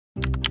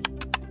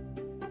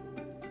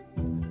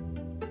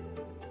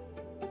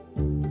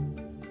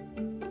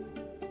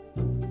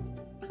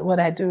So what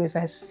I do is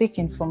I seek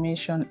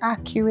information,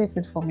 accurate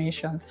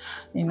information,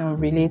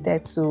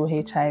 related to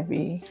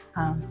HIV,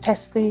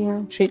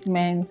 testing,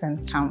 treatment,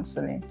 and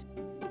counseling.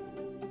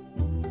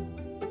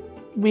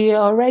 We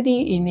are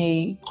already in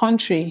a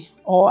country,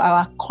 or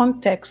our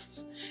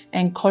context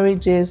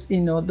encourages,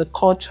 the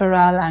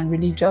cultural and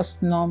religious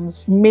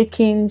norms,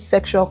 making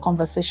sexual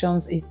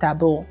conversations a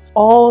taboo.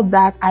 All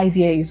that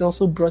idea is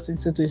also brought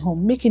into the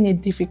home, making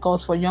it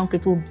difficult for young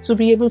people to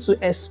be able to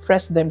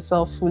express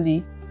themselves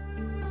fully.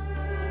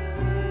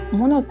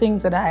 One of the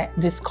things that I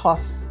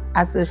discuss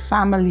as a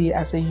family,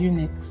 as a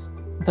unit,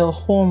 the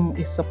home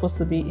is supposed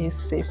to be a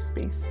safe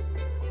space.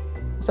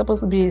 It's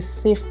supposed to be a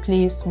safe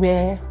place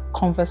where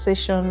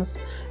conversations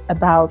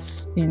about,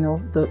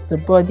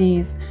 the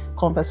bodies,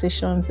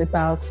 conversations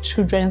about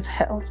children's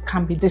health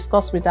can be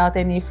discussed without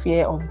any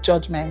fear of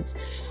judgment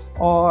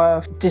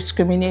or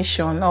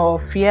discrimination or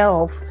fear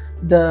of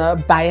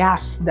the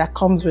bias that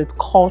comes with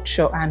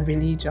culture and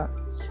religion.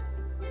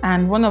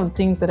 And one of the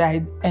things that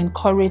I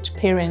encourage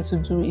parents to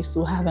do is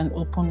to have an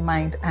open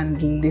mind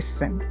and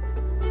listen.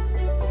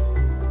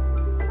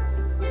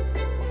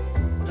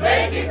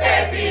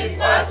 2030 is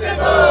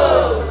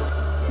possible!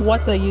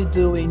 What are you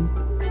doing